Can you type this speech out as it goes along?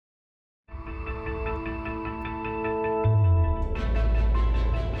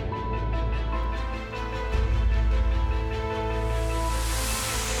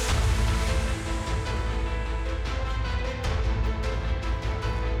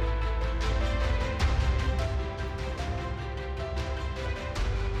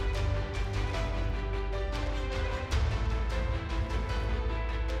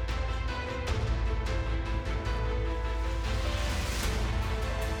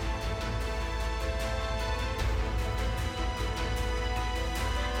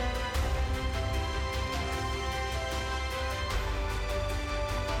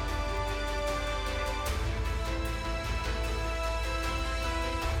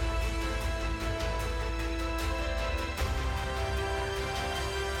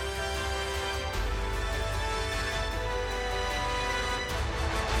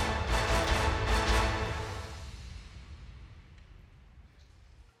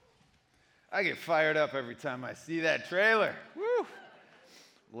I get fired up every time I see that trailer. Woo!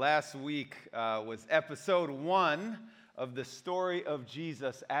 Last week was episode 1 of the story of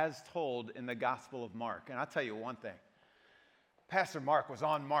Jesus as told in the Gospel of Mark. And I'll tell you one thing. Pastor Mark was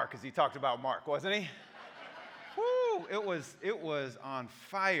on Mark as he talked about Mark, wasn't he? Woo! It was on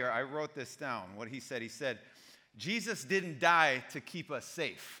fire. I wrote this down, what he said, Jesus didn't die to keep us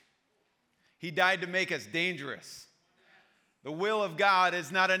safe. He died to make us dangerous. The will of God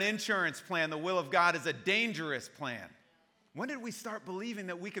is not an insurance plan. The will of God is a dangerous plan. When did we start believing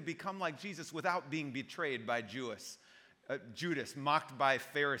that we could become like Jesus without being betrayed by Judas, mocked by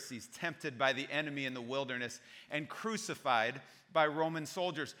Pharisees, tempted by the enemy in the wilderness, and crucified by Roman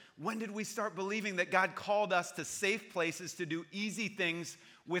soldiers? When did we start believing that God called us to safe places to do easy things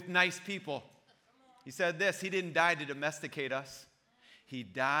with nice people? He said this, He didn't die to domesticate us. He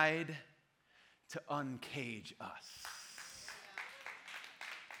died to uncage us.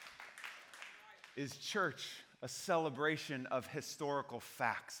 Is church a celebration of historical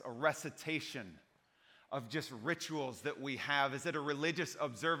facts, a recitation of just rituals that we have? Is it a religious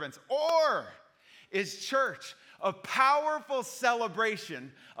observance? Or is church a powerful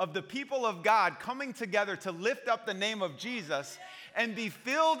celebration of the people of God coming together to lift up the name of Jesus and be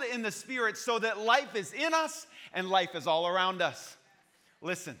filled in the Spirit so that life is in us and life is all around us?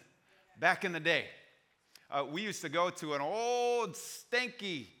 Listen, back in the day, we used to go to an old,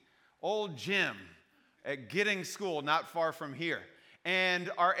 stinky, old gym at Giddings School, not far from here. And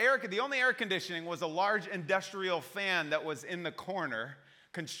the only air conditioning was a large industrial fan that was in the corner,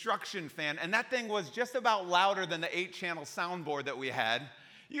 construction fan, and that thing was just about louder than the 8-channel soundboard that we had.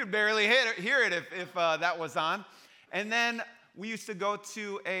 You could barely hear it if that was on. And then we used to go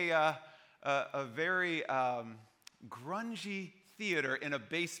to a very grungy theater in a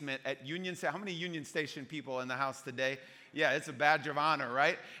basement at Union Station. How many Union Station people in the house today? Yeah, it's a badge of honor,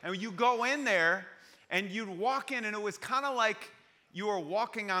 right? And you go in there, and you'd walk in, and it was kind of like you were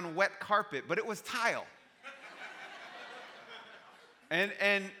walking on wet carpet, but it was tile.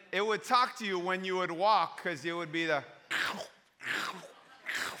 And it would talk to you when you would walk, because it would be the...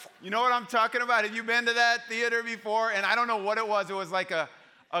 You know what I'm talking about? Have you been to that theater before? And I don't know what it was. It was like a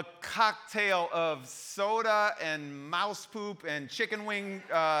cocktail of soda and mouse poop and chicken wing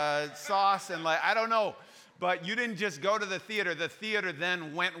sauce and I don't know. But you didn't just go to the theater. The theater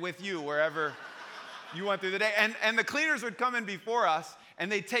then went with you wherever you went through the day. And the cleaners would come in before us,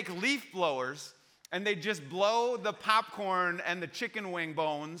 and they'd take leaf blowers, and they'd just blow the popcorn and the chicken wing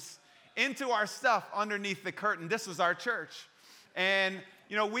bones into our stuff underneath the curtain. This was our church. And,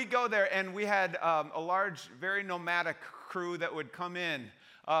 we'd go there, and we had a large, very nomadic crew that would come in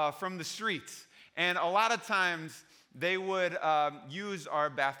from the streets. And a lot of times, they would use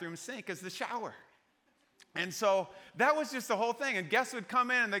our bathroom sink as the shower. And so that was just the whole thing. And guests would come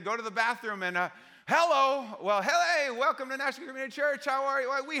in, and they'd go to the bathroom, and hello, well, hey, welcome to National Community Church. How are you?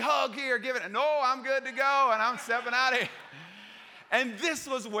 Well, we hug here, give it. No, I'm good to go, and I'm stepping out of here. And this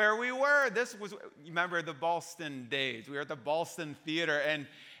was where we were. You remember the Ballston days. We were at the Ballston Theater,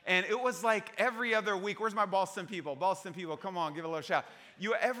 and it was like every other week. Where's my Ballston people? Ballston people, come on, give a little shout.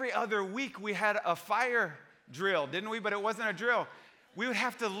 Every other week we had a fire drill, didn't we? But it wasn't a drill. We would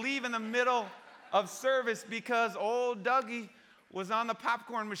have to leave in the middle of service because old Dougie was on the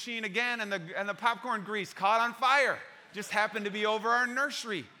popcorn machine again, and the popcorn grease caught on fire. Just happened to be over our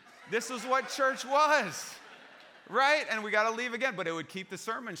nursery. This was what church was, right? And we got to leave again, but it would keep the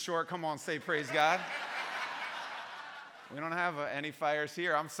sermon short. Come on, say praise God. We don't have any fires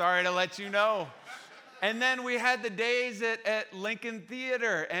here. I'm sorry to let you know. And then we had the days at Lincoln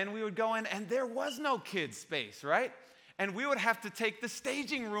Theater, and we would go in, and there was no kids' space, right? And we would have to take the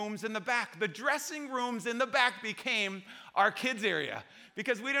staging rooms in the back. The dressing rooms in the back became our kids' area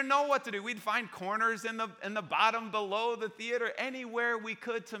because we didn't know what to do. We'd find corners in the bottom below the theater, anywhere we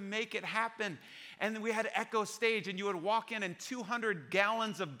could to make it happen. And then we had Echo Stage, and you would walk in, and 200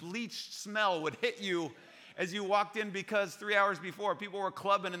 gallons of bleached smell would hit you as you walked in because 3 hours before, people were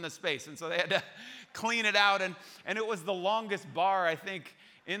clubbing in the space, and so they had to clean it out. And it was the longest bar, I think,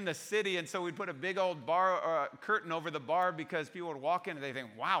 in the city, and so we'd put a big old bar curtain over the bar because people would walk in and they think,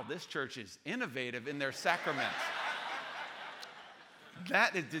 wow, this church is innovative in their sacraments.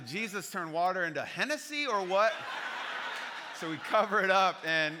 Did Jesus turn water into Hennessy or what? So we cover it up,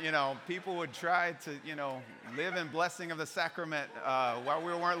 and people would try to live in blessing of the sacrament while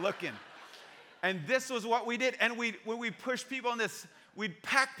we weren't looking. And this was what we did. And when we pushed people in this, we'd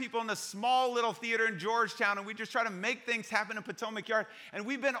pack people in this small little theater in Georgetown, and we'd just try to make things happen in Potomac Yard. And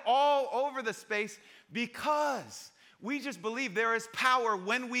we've been all over the space because we just believe there is power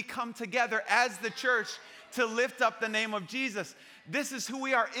when we come together as the church to lift up the name of Jesus. This is who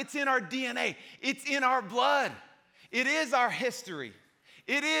we are. It's in our DNA. It's in our blood. It is our history.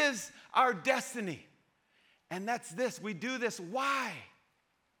 It is our destiny. And that's this. We do this. Why?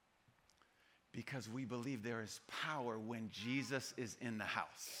 Because we believe there is power when Jesus is in the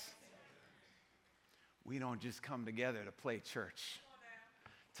house. We don't just come together to play church,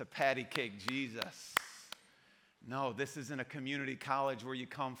 to patty cake Jesus. No, this isn't a community college where you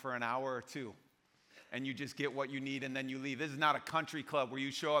come for an hour or two and you just get what you need and then you leave. This is not a country club where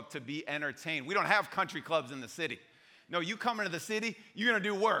you show up to be entertained. We don't have country clubs in the city. No, you come into the city, you're going to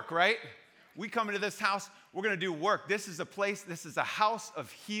do work, right? We come into this house, we're going to do work. This is a place, this is a house of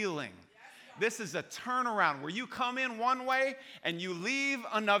healing. This is a turnaround where you come in one way and you leave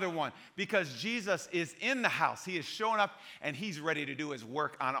another one because Jesus is in the house. He is showing up and he's ready to do his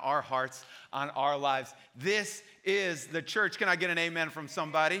work on our hearts, on our lives. This is the church. Can I get an amen from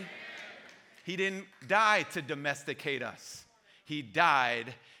somebody? Amen. He didn't die to domesticate us. He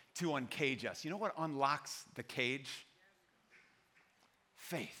died to uncage us. You know what unlocks the cage?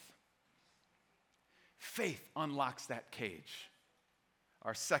 Faith. Faith unlocks that cage.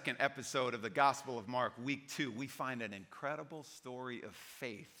 Our second episode of the Gospel of Mark, week 2, we find an incredible story of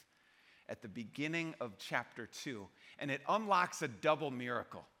faith at the beginning of chapter 2, and it unlocks a double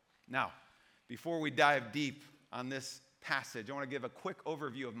miracle. Now, before we dive deep on this passage, I want to give a quick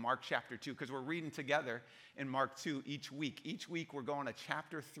overview of Mark chapter 2, because we're reading together in Mark 2 each week. Each week we're going a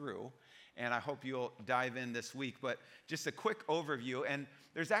chapter through, and I hope you'll dive in this week. But just a quick overview, and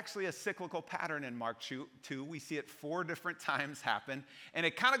there's actually a cyclical pattern in Mark 2. We see it 4 different times happen, and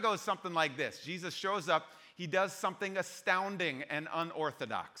it kind of goes something like this. Jesus shows up, he does something astounding and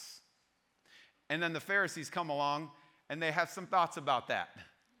unorthodox. And then the Pharisees come along, and they have some thoughts about that.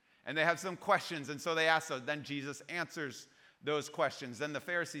 And they have some questions, and so they ask those. Then Jesus answers those questions. Then the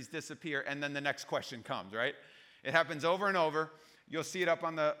Pharisees disappear, and then the next question comes, right? It happens over and over. You'll see it up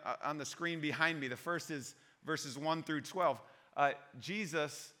on the screen behind me. The first is verses 1 through 12.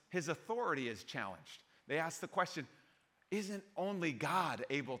 Jesus, his authority is challenged. They ask the question, isn't only God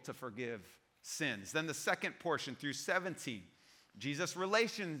able to forgive sins? Then the second portion through 17, Jesus'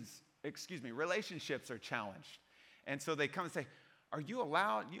 relationships are challenged. And so they come and say, are you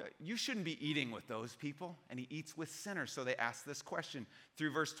allowed? You shouldn't be eating with those people. And he eats with sinners. So they ask this question.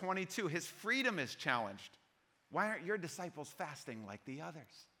 Through verse 22, his freedom is challenged. Why aren't your disciples fasting like the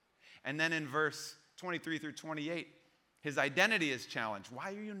others? And then in verse 23 through 28, his identity is challenged. Why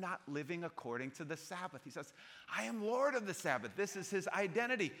are you not living according to the Sabbath? He says, I am Lord of the Sabbath. This is his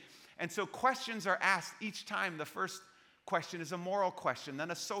identity. And so questions are asked each time. The first question is a moral question,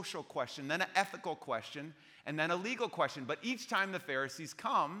 then a social question, then an ethical question, and then a legal question. But each time the Pharisees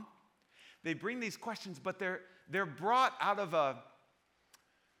come, they bring these questions, but they're brought out of a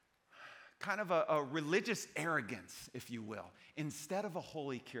kind of a religious arrogance, if you will, instead of a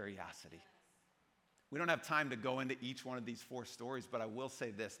holy curiosity. We don't have time to go into each one of these 4 stories, but I will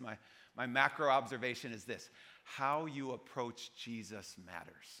say this. My macro observation is this. How you approach Jesus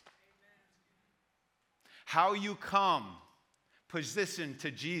matters. Amen. How you come positioned to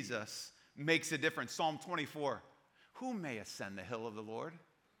Jesus makes a difference. Psalm 24. Who may ascend the hill of the Lord?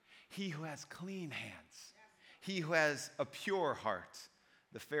 He who has clean hands. He who has a pure heart.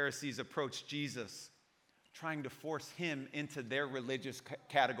 The Pharisees approached Jesus trying to force him into their religious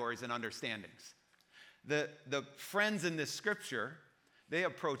categories and understandings. The friends in this scripture, they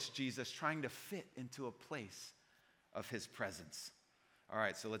approached Jesus trying to fit into a place of his presence. All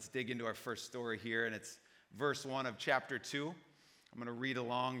right, so let's dig into our first story here, and it's verse 1 of chapter 2. I'm going to read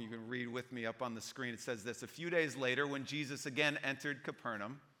along. You can read with me up on the screen. It says this, a few days later, when Jesus again entered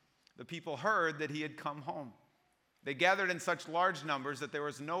Capernaum, the people heard that he had come home. They gathered in such large numbers that there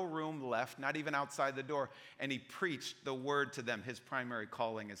was no room left, not even outside the door, and he preached the word to them. His primary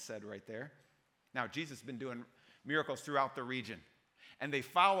calling is said right there. Now, Jesus has been doing miracles throughout the region, and they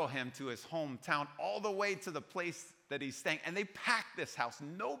follow him to his hometown all the way to the place that he's staying, and they pack this house.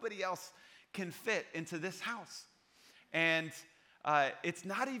 Nobody else can fit into this house. And it's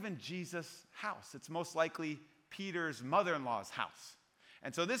not even Jesus' house. It's most likely Peter's mother-in-law's house.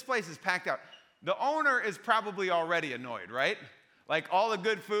 And so this place is packed out. The owner is probably already annoyed, right? Like all the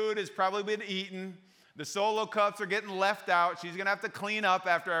good food has probably been eaten. The solo cups are getting left out. She's going to have to clean up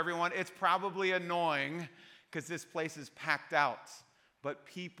after everyone. It's probably annoying because this place is packed out. But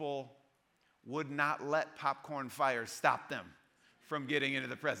people would not let popcorn fires stop them from getting into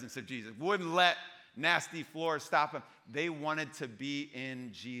the presence of Jesus. Wouldn't let nasty floors stop them. They wanted to be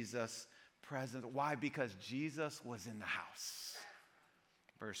in Jesus' presence. Why? Because Jesus was in the house.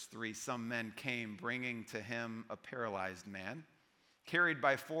 Verse 3, some men came bringing to him a paralyzed man, carried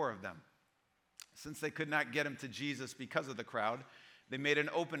by 4 of them. Since they could not get him to Jesus because of the crowd, they made an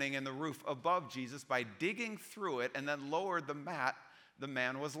opening in the roof above Jesus by digging through it and then lowered the mat the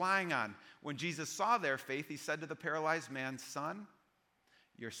man was lying on. When Jesus saw their faith, he said to the paralyzed man, "Son,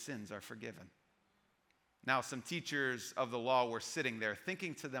 your sins are forgiven." Now, some teachers of the law were sitting there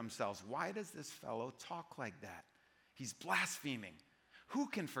thinking to themselves, "Why does this fellow talk like that? He's blaspheming. Who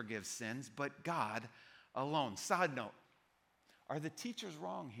can forgive sins but God alone?" Side note, are the teachers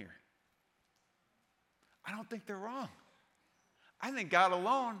wrong here? I don't think they're wrong. I think God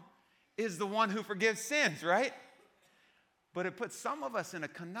alone is the one who forgives sins, right? But it puts some of us in a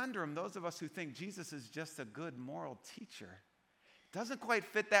conundrum, those of us who think Jesus is just a good moral teacher. Doesn't quite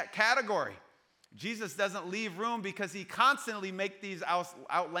fit that category. Jesus doesn't leave room because he constantly makes these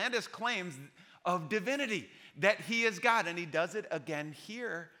outlandish claims of divinity, that he is God. And he does it again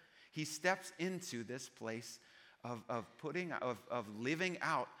here. He steps into this place of living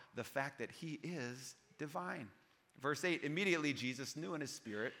out the fact that he is divine. Verse 8, immediately Jesus knew in his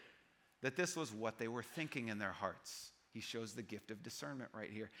spirit that this was what they were thinking in their hearts. He shows the gift of discernment right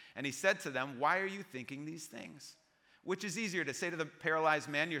here. And he said to them, "Why are you thinking these things? Which is easier, to say to the paralyzed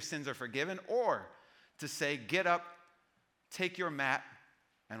man, 'Your sins are forgiven,' or to say, 'Get up, take your mat,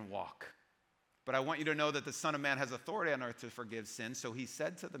 and walk'? But I want you to know that the Son of Man has authority on earth to forgive sins." So he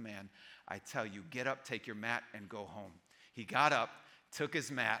said to the man, "I tell you, get up, take your mat, and go home." He got up, took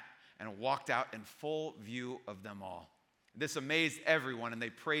his mat, and walked out in full view of them all. This amazed everyone, and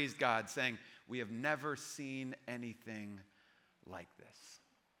they praised God, saying, "We have never seen anything like this."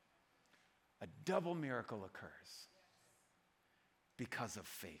 A double miracle occurs because of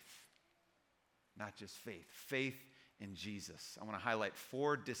faith. Not just faith, faith in Jesus. I want to highlight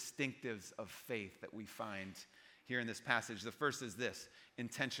 4 distinctives of faith that we find here in this passage. The first is this: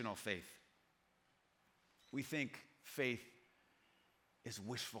 intentional faith. We think faith is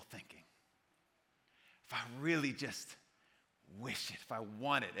wishful thinking. If I really just wish it, if I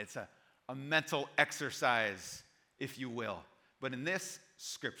want it, it's a mental exercise, if you will. But in this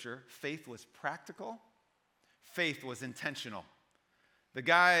scripture, faith was practical, faith was intentional. The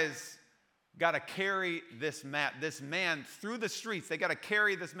guys got to carry this man through the streets. They got to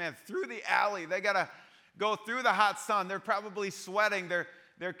carry this man through the alley. They got to go through the hot sun. They're probably sweating.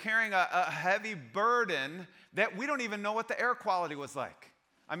 They're carrying a heavy burden that we don't even know what the air quality was like.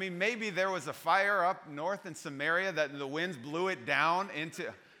 I mean, maybe there was a fire up north in Samaria that the winds blew it down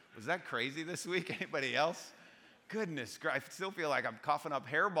into. Was that crazy this week? Anybody else? Goodness, I still feel like I'm coughing up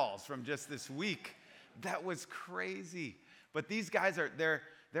hairballs from just this week. That was crazy. But these guys they're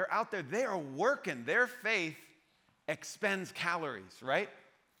out there. They are working. Their faith expends calories, right?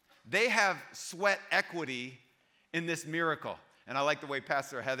 They have sweat equity in this miracle. And I like the way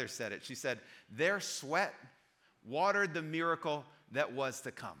Pastor Heather said it. She said, their sweat watered the miracle that was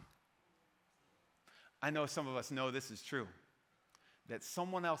to come. I know some of us know this is true, that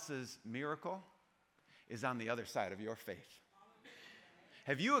someone else's miracle is on the other side of your faith.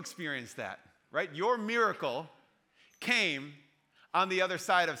 Have you experienced that, right? Your miracle came on the other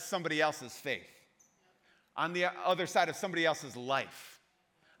side of somebody else's faith, on the other side of somebody else's life,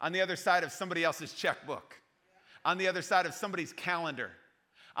 on the other side of somebody else's checkbook, on the other side of somebody's calendar,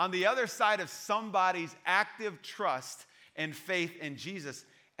 on the other side of somebody's active trust and faith in Jesus.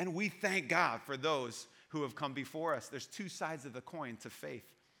 And we thank God for those who have come before us. There's 2 sides of the coin to faith.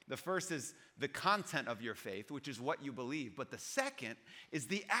 The first is the content of your faith, which is what you believe. But the second is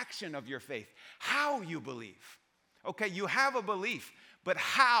the action of your faith, how you believe. Okay, you have a belief, but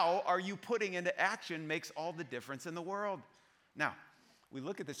how are you putting into action makes all the difference in the world. Now, we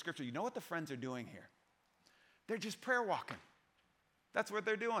look at the scripture. You know what the friends are doing here? They're just prayer walking. That's what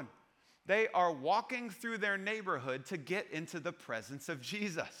they're doing. They are walking through their neighborhood to get into the presence of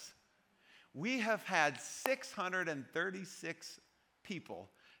Jesus. We have had 636 people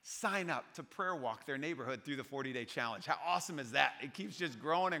sign up to prayer walk their neighborhood through the 40-day challenge. How awesome is that? It keeps just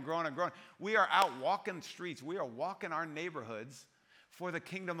growing and growing and growing. We are out walking streets. We are walking our neighborhoods for the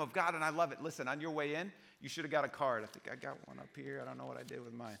kingdom of God, and I love it. Listen, on your way in, you should have got a card. I think I got one up here. I don't know what I did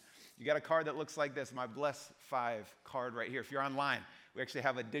with mine. You got a card that looks like this, my Bless 5 card right here. If you're online, we actually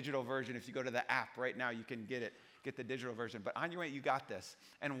have a digital version. If you go to the app right now, you can get the digital version. But on your way, you got this.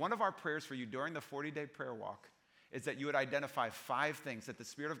 And one of our prayers for you during the 40-day prayer walk is that you would identify 5 things that the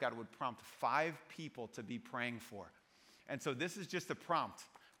Spirit of God would prompt 5 people to be praying for. And so this is just a prompt.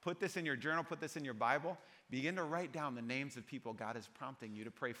 Put this in your journal, put this in your Bible. Begin to write down the names of people God is prompting you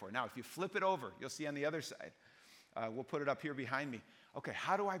to pray for. Now, if you flip it over, you'll see on the other side. We'll put it up here behind me. Okay,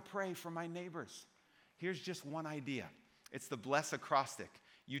 how do I pray for my neighbors? Here's just one idea. It's the Bless acrostic.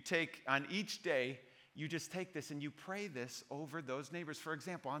 You take, on each day, you just take this and you pray this over those neighbors. For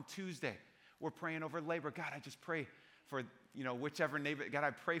example, on Tuesday, we're praying over labor. God, I just pray for, whichever neighbor. God,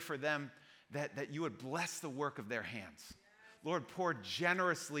 I pray for them that you would bless the work of their hands. Lord, pour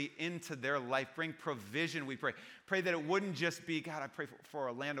generously into their life. Bring provision, we pray. Pray that it wouldn't just be, God, I pray for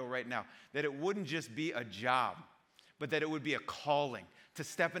Orlando right now, that it wouldn't just be a job, but that it would be a calling to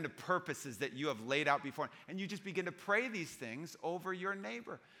step into purposes that you have laid out before. And you just begin to pray these things over your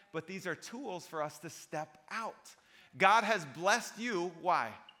neighbor. But these are tools for us to step out. God has blessed you,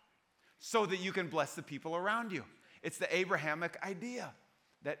 why? So that you can bless the people around you. It's the Abrahamic idea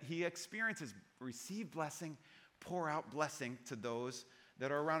that he experiences. Receive blessing, pour out blessing to those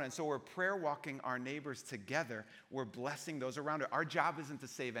that are around. And so we're prayer walking our neighbors together. We're blessing those around us. Our job isn't to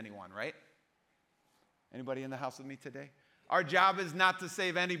save anyone, right? Anybody in the house with me today? Our job is not to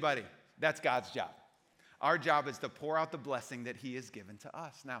save anybody. That's God's job. Our job is to pour out the blessing that he has given to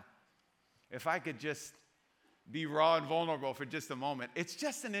us. Now, if I could just be raw and vulnerable for just a moment, it's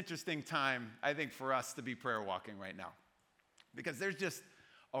just an interesting time, I think, for us to be prayer walking right now. Because there's just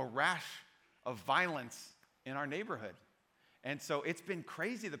a rash of violence in our neighborhood. And so it's been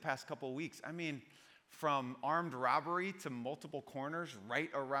crazy the past couple of weeks. I mean, from armed robbery to multiple corners right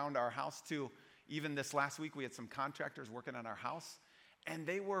around our house to even this last week, we had some contractors working on our house, and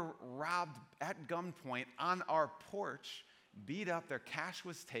they were robbed at gunpoint on our porch, beat up. Their cash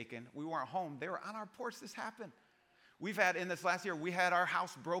was taken. We weren't home. They were on our porch. This happened. In this last year, we had our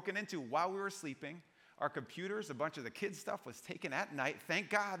house broken into while we were sleeping. Our computers, a bunch of the kids' stuff was taken at night. Thank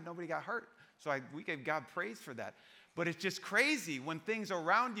God nobody got hurt. So we gave God praise for that. But it's just crazy when things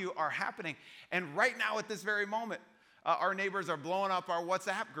around you are happening. And right now at this very moment, our neighbors are blowing up our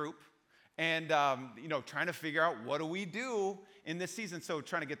WhatsApp group and trying to figure out what do we do in this season. So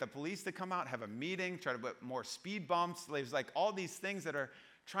trying to get the police to come out, have a meeting, try to put more speed bumps. There's like all these things that are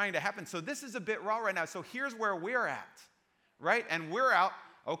trying to happen. So this is a bit raw right now. So here's where we're at, right? And we're out.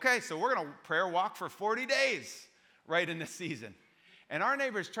 Okay, so we're going to prayer walk for 40 days right in this season. And our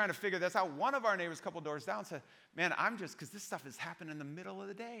neighbor's trying to figure this out. One of our neighbors a couple doors down said, man, because this stuff is happening in the middle of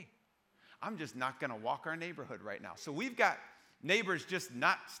the day. I'm just not going to walk our neighborhood right now. So we've got neighbors just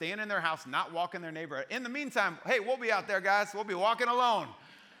not staying in their house, not walking their neighborhood. In the meantime, hey, we'll be out there, guys. We'll be walking alone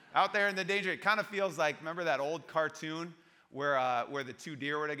out there in the danger. It kind of feels like, remember that old cartoon where the two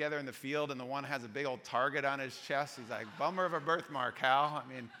deer were together in the field and the one has a big old target on his chest? He's like, bummer of a birthmark, Hal. I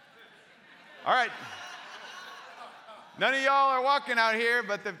mean, all right. None of y'all are walking out here,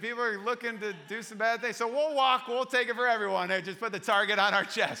 but the people are looking to do some bad things. So we'll walk. We'll take it for everyone. They just put the target on our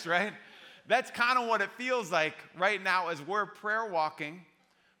chest, right? That's kind of what it feels like right now as we're prayer walking.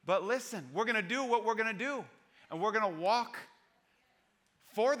 But listen, we're going to do what we're going to do. And we're going to walk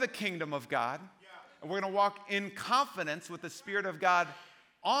for the kingdom of God. And we're going to walk in confidence with the Spirit of God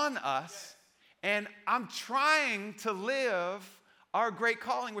on us. And I'm trying to live our great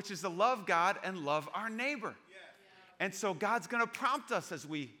calling, which is to love God and love our neighbor. And so God's going to prompt us as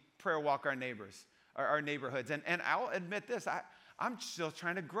we prayer walk our neighbors, our neighborhoods. And I'll admit this, I'm still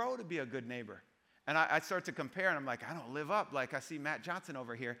trying to grow to be a good neighbor. And I start to compare, and I'm like, I don't live up. Like I see Matt Johnson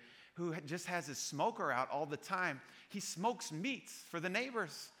over here, who just has his smoker out all the time. He smokes meats for the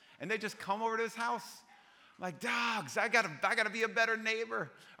neighbors, and they just come over to his house. I'm like, dogs, I gotta be a better neighbor.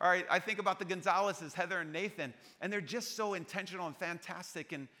 All right, I think about the Gonzaleses, Heather and Nathan, and they're just so intentional and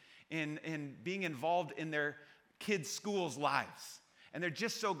fantastic in being involved in their kids' schools' lives. And they're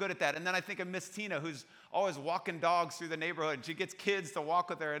just so good at that. And then I think of Miss Tina, who's always walking dogs through the neighborhood. She gets kids to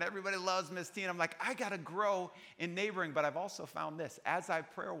walk with her, and everybody loves Miss Tina. I'm like, I got to grow in neighboring. But I've also found this. As I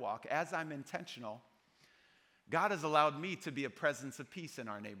prayer walk, as I'm intentional, God has allowed me to be a presence of peace in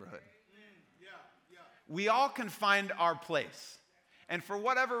our neighborhood. We all can find our place. And for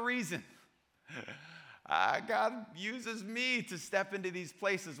whatever reason, God uses me to step into these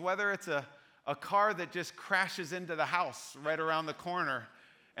places, whether it's a car that just crashes into the house right around the corner,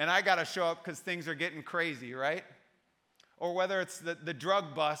 and I got to show up because things are getting crazy, right? Or whether it's the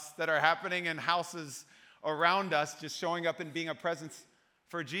drug busts that are happening in houses around us, just showing up and being a presence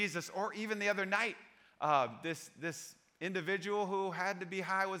for Jesus. Or even the other night, this individual who had to be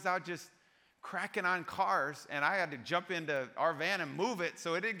high was out just cracking on cars, and I had to jump into our van and move it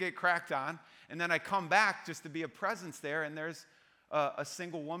so it didn't get cracked on. And then I come back just to be a presence there, and there's a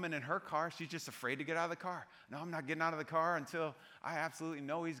single woman in her car. She's just afraid to get out of the car. No, I'm not getting out of the car until I absolutely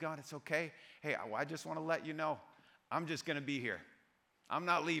know he's gone. It's okay. Hey, I just want to let you know, I'm just going to be here. I'm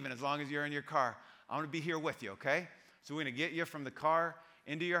not leaving as long as you're in your car. I'm going to be here with you, okay? So we're going to get you from the car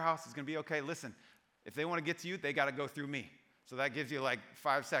into your house. It's going to be okay. Listen, if they want to get to you, they got to go through me. So that gives you like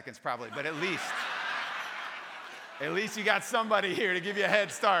 5 seconds probably, but at least you got somebody here to give you a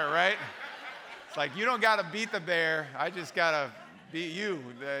head start, right? It's like, you don't got to beat the bear. I just got to beat you,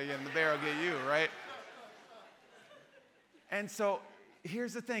 and the bear will get you, right? And so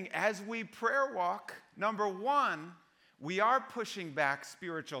here's the thing. As we prayer walk, number one, we are pushing back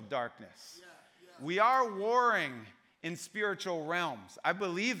spiritual darkness. We are warring in spiritual realms. I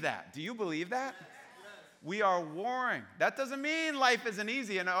believe that. Do you believe that? We are warring. That doesn't mean life isn't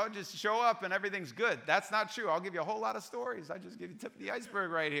easy and just show up and everything's good. That's not true. I'll give you a whole lot of stories. I just give you the tip of the iceberg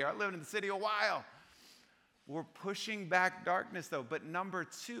right here. I lived in the city a while. We're pushing back darkness though. But number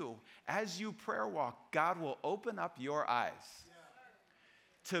two, as you prayer walk, God will open up your eyes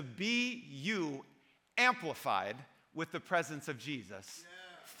to be you amplified with the presence of Jesus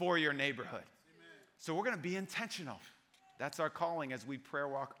for your neighborhood. So we're going to be intentional. That's our calling as we prayer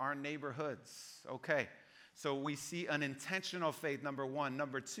walk our neighborhoods. Okay. So we see an intentional faith, number one.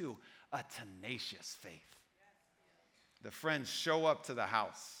 Number two, a tenacious faith. The friends show up to the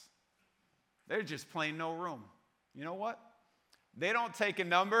house. They're just plain no room. You know what? They don't take a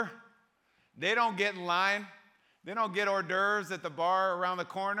number. They don't get in line. They don't get hors d'oeuvres at the bar around the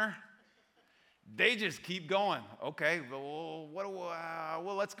corner. They just keep going. Okay, well,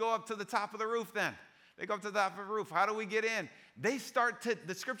 let's go up to the top of the roof then. They go up to the top of the roof. How do we get in?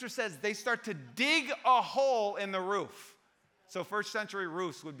 The scripture says they start to dig a hole in the roof. So first century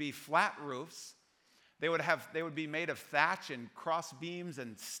roofs would be flat roofs. They would be made of thatch and cross beams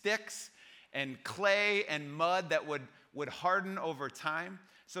and sticks and clay and mud that would harden over time.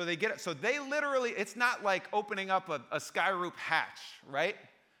 So they literally, it's not like opening up a sky roof hatch, right?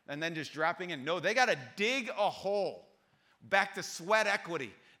 And then just dropping in. No, they got to dig a hole. Back to sweat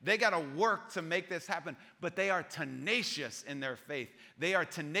equity. They got to work to make this happen, but they are tenacious in their faith. They are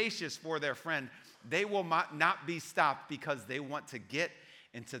tenacious for their friend. They will not be stopped because they want to get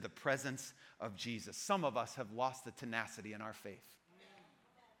into the presence of Jesus. Some of us have lost the tenacity in our faith.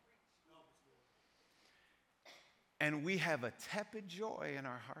 And we have a tepid joy in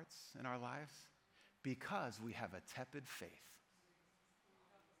our hearts, in our lives, because we have a tepid faith.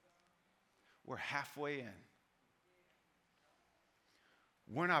 We're halfway in.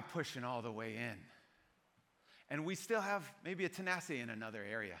 We're not pushing all the way in. And we still have maybe a tenacity in another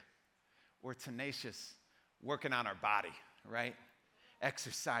area. We're tenacious, working on our body, right?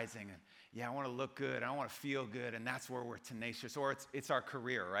 Exercising. And yeah, I want to look good. I want to feel good. And that's where we're tenacious. Or it's our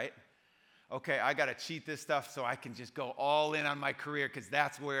career, right? Okay, I got to cheat this stuff so I can just go all in on my career because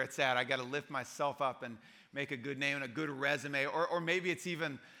that's where it's at. I got to lift myself up and make a good name and a good resume. Or maybe it's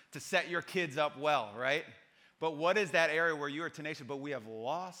even to set your kids up well, right? But what is that area where you are tenacious? But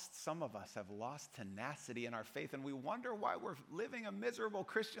some of us have lost tenacity in our faith, and we wonder why we're living a miserable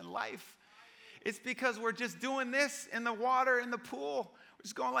Christian life. It's because we're just doing this in the water, in the pool. We're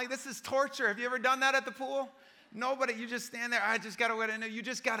just going like, this is torture. Have you ever done that at the pool? Nobody, you just stand there, I just got to wait. You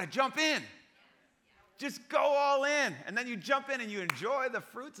just got to jump in. Just go all in. And then you jump in and you enjoy the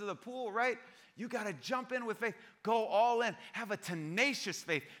fruits of the pool, right? You got to jump in with faith. Go all in. Have a tenacious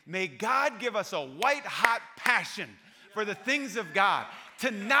faith. May God give us a white-hot passion for the things of God, to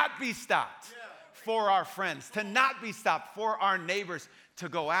not be stopped for our friends, to not be stopped for our neighbors, to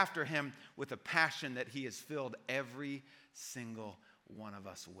go after him with a passion that he has filled every single one of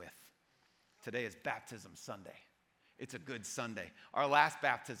us with. Today is Baptism Sunday. It's a good Sunday. Our last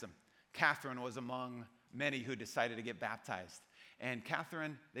baptism, Catherine was among many who decided to get baptized. And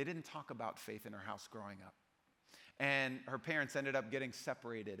Catherine, they didn't talk about faith in her house growing up. And her parents ended up getting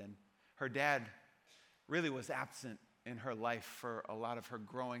separated. And her dad really was absent in her life for a lot of her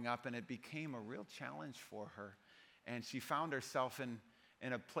growing up. And it became a real challenge for her. And she found herself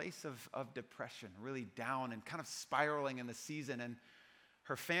in a place of depression, really down and kind of spiraling in the season. And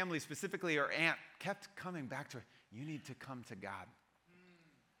her family, specifically her aunt, kept coming back to her. You need to come to God.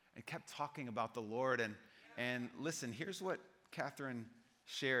 And kept talking about the Lord. And listen, here's what Catherine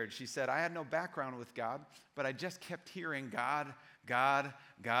shared. She said, I had no background with God, but I just kept hearing God, God,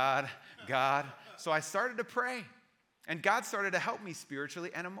 God, God. So I started to pray. And God started to help me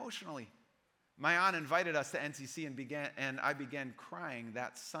spiritually and emotionally. My aunt invited us to NCC and I began crying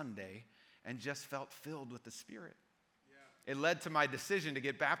that Sunday and just felt filled with the Spirit. Yeah. It led to my decision to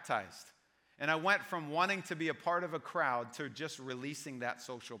get baptized. And I went from wanting to be a part of a crowd to just releasing that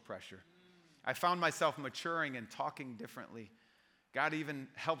social pressure. I found myself maturing and talking differently. God even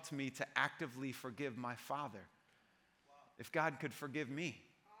helped me to actively forgive my father. Wow. If God could forgive me,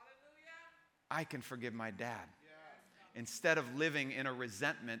 I can forgive my dad. Yeah. Instead of living in a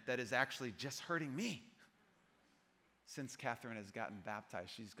resentment that is actually just hurting me. Since Catherine has gotten baptized,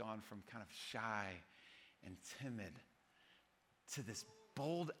 she's gone from kind of shy and timid to this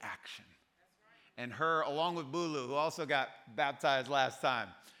bold action. And her, along with Bulu, who also got baptized last time,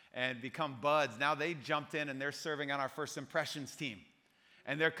 and become buds. Now they jumped in and they're serving on our First Impressions team.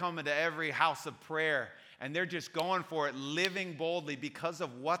 And they're coming to every house of prayer. And they're just going for it, living boldly because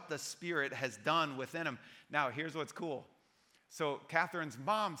of what the Spirit has done within them. Now, here's what's cool. So Catherine's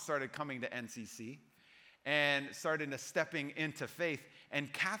mom started coming to NCC and started stepping into faith.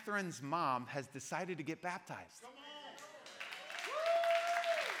 And Catherine's mom has decided to get baptized.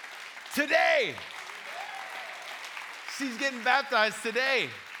 Today. She's getting baptized today.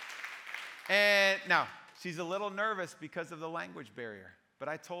 And now, she's a little nervous because of the language barrier. But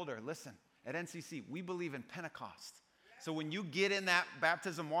I told her, listen, at NCC, we believe in Pentecost. So when you get in that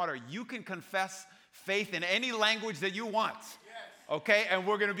baptism water, you can confess faith in any language that you want. Okay? And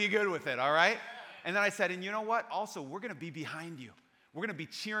we're going to be good with it, all right? And then I said, and you know what? Also, we're going to be behind you. We're going to be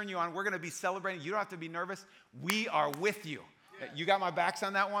cheering you on. We're going to be celebrating. You don't have to be nervous. We are with you. You got my backs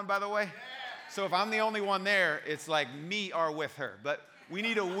on that one, by the way? So if I'm the only one there, it's like me are with her. But we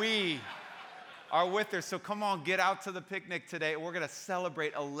need a we are with her. So come on, get out to the picnic today. We're going to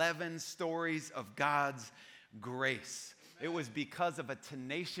celebrate 11 stories of God's grace. It was because of a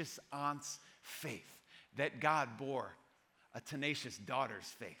tenacious aunt's faith that God bore a tenacious daughter's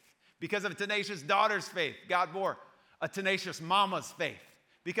faith. Because of a tenacious daughter's faith, God bore a tenacious mama's faith.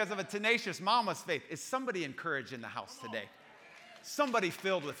 Because of a tenacious mama's faith, is somebody encouraged in the house today? Somebody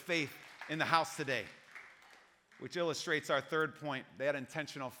filled with faith in the house today? Which illustrates our third point. They had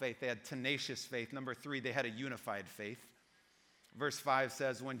intentional faith. They had tenacious faith. Number 3, they had a unified faith. Verse 5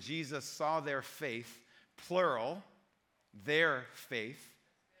 says, when Jesus saw their faith, plural, their faith,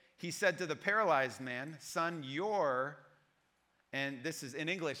 he said to the paralyzed man, son, and this is in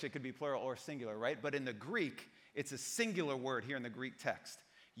English, it could be plural or singular, right? But in the Greek, it's a singular word here in the Greek text.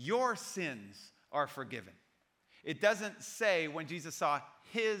 Your sins are forgiven. It doesn't say when Jesus saw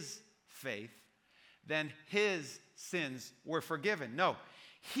his faith, then his sins were forgiven. No,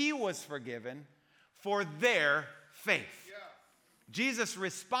 he was forgiven for their faith. Yeah. Jesus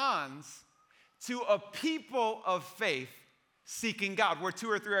responds to a people of faith seeking God. Where 2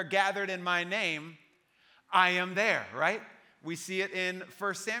 or 3 are gathered in my name, I am there, right? We see it in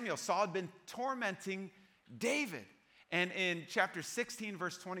 1 Samuel. Saul had been tormenting David. And in chapter 16,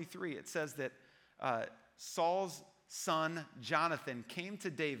 verse 23, it says that Saul's son Jonathan came to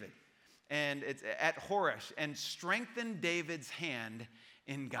David and it's at Horesh and strengthened David's hand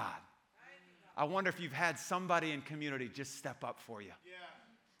in God. I wonder if you've had somebody in community just step up for you. Yeah.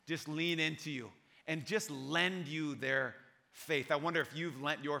 Just lean into you and just lend you their faith. I wonder if you've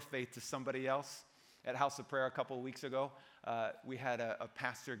lent your faith to somebody else. At House of Prayer a couple of weeks ago, we had a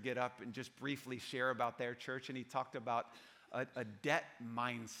pastor get up and just briefly share about their church, and he talked about a debt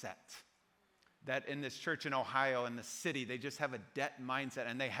mindset. That in this church in Ohio, in the city, they just have a debt mindset,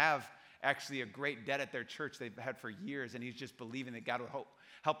 and they have actually a great debt at their church they've had for years, and he's just believing that God will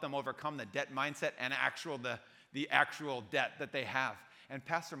help them overcome the debt mindset and the actual debt that they have. And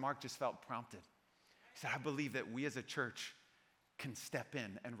Pastor Mark just felt prompted. He said, I believe that we as a church can step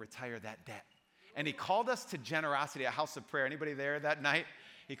in and retire that debt. And he called us to generosity at House of Prayer. Anybody there that night?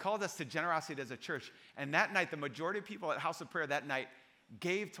 He called us to generosity as a church. And that night, the majority of people at House of Prayer that night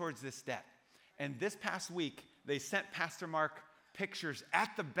gave towards this debt. And this past week, they sent Pastor Mark pictures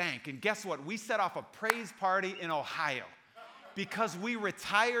at the bank. And guess what? We set off a praise party in Ohio because we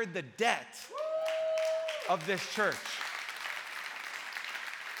retired the debt of this church.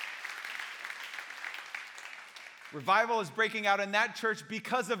 Revival is breaking out in that church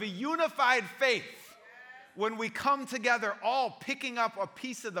because of a unified faith. When we come together, all picking up a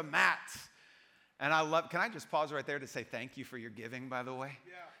piece of the mat. And can I just pause right there to say thank you for your giving, by the way?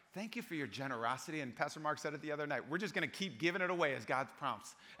 Yeah. Thank you for your generosity. And Pastor Mark said it the other night. We're just going to keep giving it away as God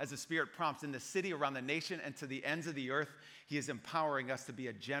prompts, as the Spirit prompts in the city, around the nation, and to the ends of the earth. He is empowering us to be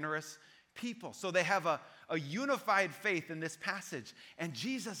a generous people. So they have a unified faith in this passage. And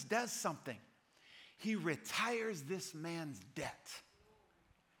Jesus does something. He retires this man's debt.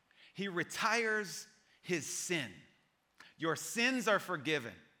 He retires his sin. Your sins are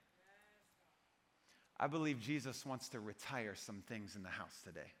forgiven. I believe Jesus wants to retire some things in the house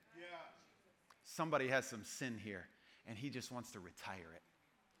today. Yeah. Somebody has some sin here, and he just wants to retire it.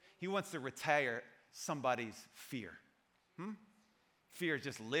 He wants to retire somebody's fear. Fear is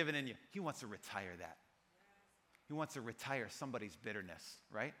just living in you. He wants to retire that. He wants to retire somebody's bitterness,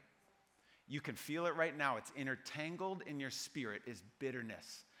 right? You can feel it right now. It's intertangled in your spirit is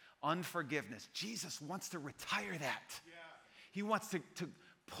bitterness, unforgiveness. Jesus wants to retire that. Yeah. He wants to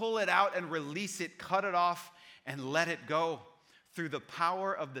pull it out and release it, cut it off, and let it go. Through the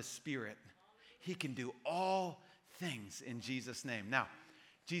power of the Spirit, he can do all things in Jesus' name. Now,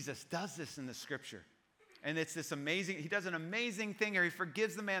 Jesus does this in the scripture. And it's this amazing, he does an amazing thing here. He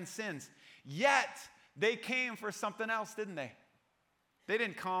forgives the man's sins. Yet, they came for something else, didn't they? They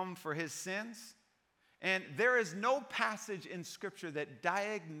didn't come for his sins. And there is no passage in Scripture that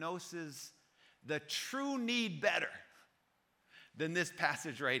diagnoses the true need better than this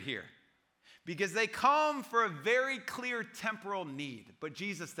passage right here. Because they come for a very clear temporal need. But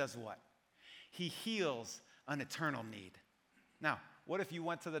Jesus does what? He heals an eternal need. Now, what if you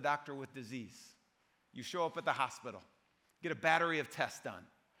went to the doctor with disease? You show up at the hospital, get a battery of tests done.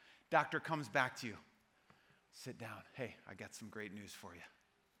 Doctor comes back to you. Sit down. Hey, I got some great news for you.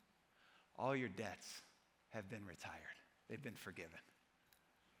 All your debts have been retired. They've been forgiven.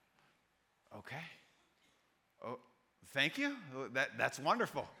 Okay. Oh, thank you. That's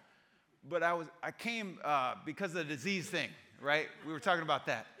wonderful. But I came because of the disease thing, right? We were talking about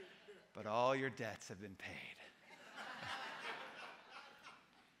that. But all your debts have been paid.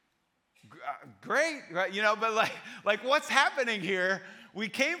 Great, right? You know, but like what's happening here? We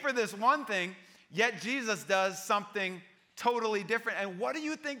came for this one thing, yet Jesus does something totally different. And what do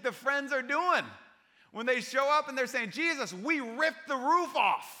you think the friends are doing when they show up and they're saying, Jesus, we ripped the roof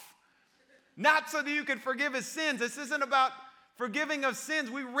off, not so that you could forgive his sins. This isn't about forgiving of sins.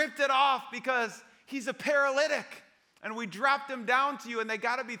 We ripped it off because he's a paralytic and we dropped him down to you. And they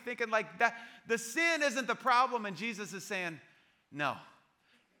got to be thinking like that. The sin isn't the problem. And Jesus is saying, no,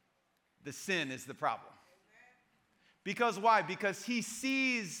 the sin is the problem. Because why? Because he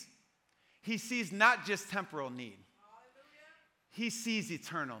sees not just temporal need. He sees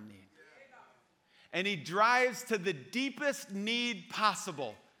eternal need. And he drives to the deepest need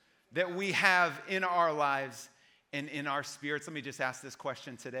possible that we have in our lives and in our spirits. Let me just ask this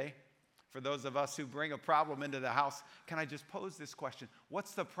question today. For those of us who bring a problem into the house, can I just pose this question?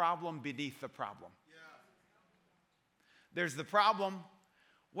 What's the problem beneath the problem? Yeah. There's the problem.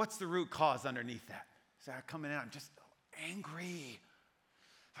 What's the root cause underneath that? So I come in and I'm just angry.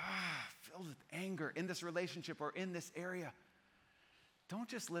 Filled with anger in this relationship or in this area. Don't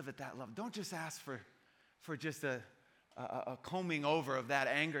just live at that level. Don't just ask for just a combing over of that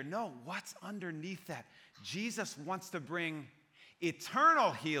anger. No, what's underneath that? Jesus wants to bring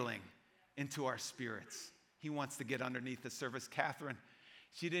eternal healing into our spirits. He wants to get underneath the surface. Catherine,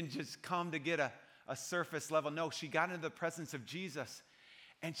 she didn't just come to get a surface level. No, she got into the presence of Jesus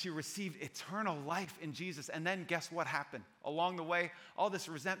and she received eternal life in Jesus. And then guess what happened? Along the way, all this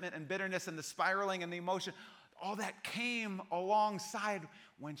resentment and bitterness and the spiraling and the emotion, all that came alongside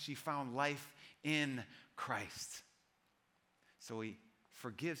when she found life in Christ. So he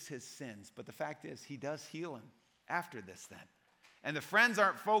forgives his sins. But the fact is, he does heal him after this then. And the friends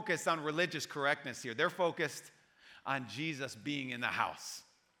aren't focused on religious correctness here. They're focused on Jesus being in the house.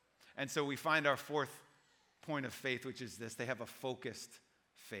 And so we find our fourth point of faith, which is this. They have a focused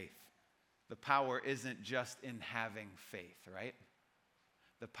faith. The power isn't just in having faith, right?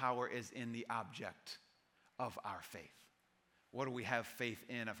 The power is in the object of our faith. What do we have faith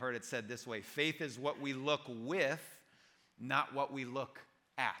in? I've heard it said this way. Faith is what we look with, not what we look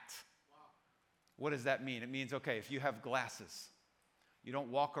at. Wow. What does that mean? It means, okay, if you have glasses, you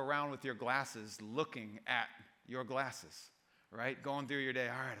don't walk around with your glasses looking at your glasses, right? Going through your day,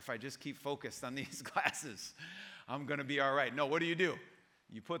 all right, if I just keep focused on these glasses, I'm going to be all right. No, what do?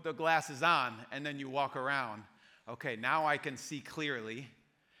 You put the glasses on, and then you walk around. Okay, now I can see clearly.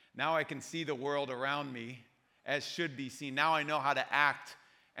 Now I can see the world around me as should be seen. Now I know how to act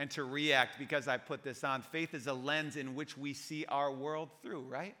and to react because I put this on. Faith is a lens in which we see our world through,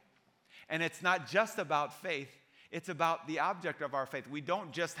 right? And it's not just about faith. It's about the object of our faith. We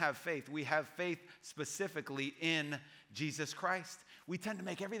don't just have faith. We have faith specifically in Jesus Christ. We tend to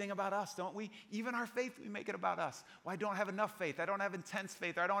make everything about us, don't we? Even our faith, we make it about us. Well, I don't have enough faith. I don't have intense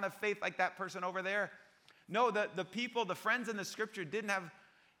faith. Or I don't have faith like that person over there. No, the people, the friends in the scripture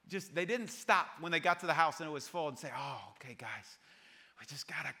they didn't stop when they got to the house and it was full and say, oh, okay, guys, we just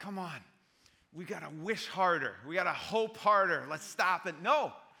got to, come on. We got to wish harder. We got to hope harder. Let's stop it.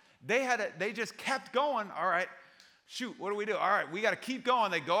 No, they just kept going. All right. Shoot, what do we do? All right, we got to keep going.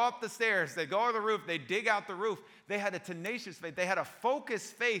 They go up the stairs. They go to the roof. They dig out the roof. They had a tenacious faith. They had a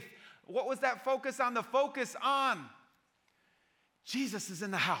focused faith. What was that focus on? The focus on Jesus is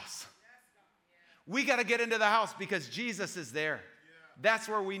in the house. We got to get into the house because Jesus is there. That's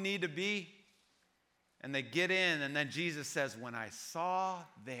where we need to be. And they get in, and then Jesus says, when I saw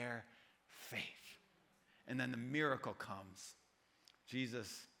their faith. And then the miracle comes.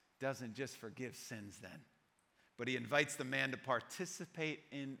 Jesus doesn't just forgive sins then, but he invites the man to participate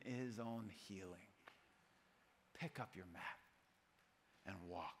in his own healing. Pick up your mat and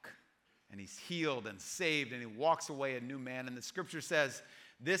walk. And he's healed and saved, and he walks away a new man. And the scripture says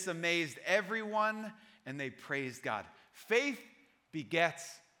This amazed everyone, and they praised God. Faith begets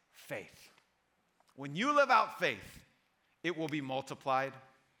faith. When you live out faith, it will be multiplied.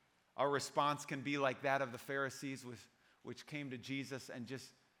 Our response can be like that of the Pharisees, which came to Jesus and just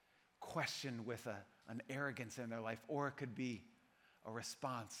questioned with an arrogance in their life. Or it could be a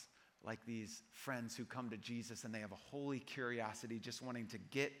response like these friends who come to Jesus and they have a holy curiosity, just wanting to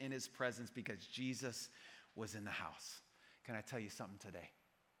get in his presence because Jesus was in the house. Can I tell you something today?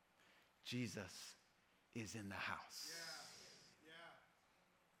 Jesus is in the house. Yeah.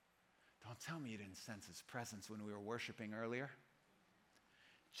 Don't tell me you didn't sense his presence when we were worshiping earlier.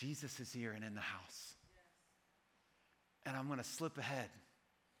 Jesus is here and in the house. And I'm going to slip ahead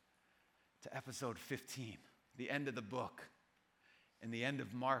to episode 15, the end of the book. In the end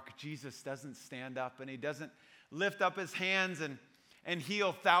of Mark, Jesus doesn't stand up and he doesn't lift up his hands and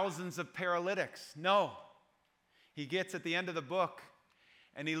heal thousands of paralytics. No. He gets at the end of the book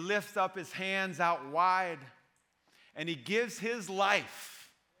and he lifts up his hands out wide and he gives his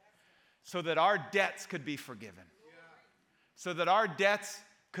life so that our debts could be forgiven, so that our debts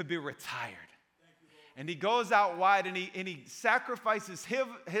could be retired. And he goes out wide and he sacrifices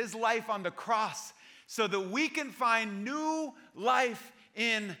his life on the cross so that we can find new life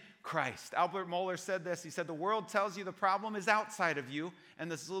in Christ. Albert Mohler said this. He said, the world tells you the problem is outside of you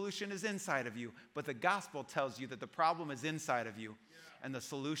and the solution is inside of you. But the gospel tells you that the problem is inside of you and the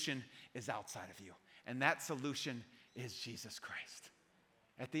solution is outside of you. And that solution is Jesus Christ.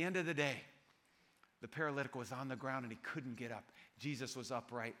 At the end of the day, the paralytic was on the ground and he couldn't get up. Jesus was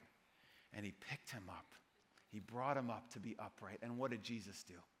upright and he picked him up. He brought him up to be upright. And what did Jesus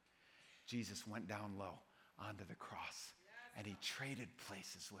do? Jesus went down low onto the cross and he traded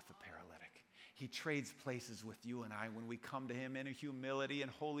places with the paralytic. He trades places with you and I when we come to him in humility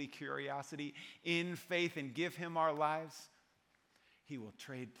and holy curiosity, in faith, and give him our lives. He will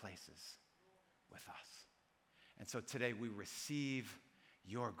trade places with us. And so today we receive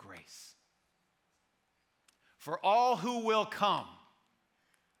your grace. For all who will come,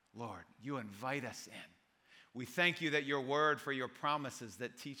 Lord, you invite us in. We thank you that your word for your promises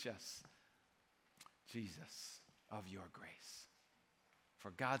that teach us, Jesus, of your grace.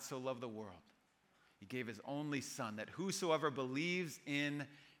 For God so loved the world, he gave his only Son, that whosoever believes in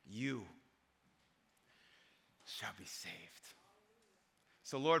you shall be saved.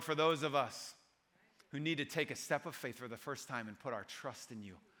 So, Lord, for those of us who need to take a step of faith for the first time and put our trust in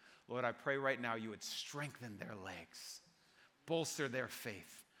you, Lord, I pray right now you would strengthen their legs, bolster their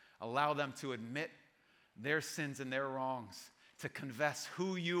faith, allow them to admit their sins and their wrongs, to confess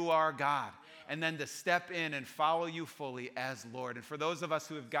who you are, God, and then to step in and follow you fully as Lord. And for those of us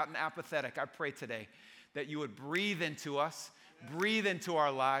who have gotten apathetic, I pray today that you would breathe into us, breathe into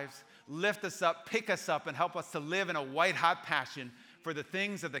our lives, lift us up, pick us up, and help us to live in a white-hot passion for the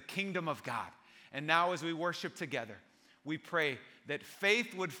things of the kingdom of God. And now as we worship together, we pray that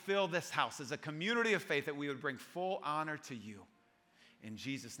faith would fill this house as a community of faith, that we would bring full honor to you. In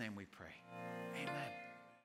Jesus' name we pray.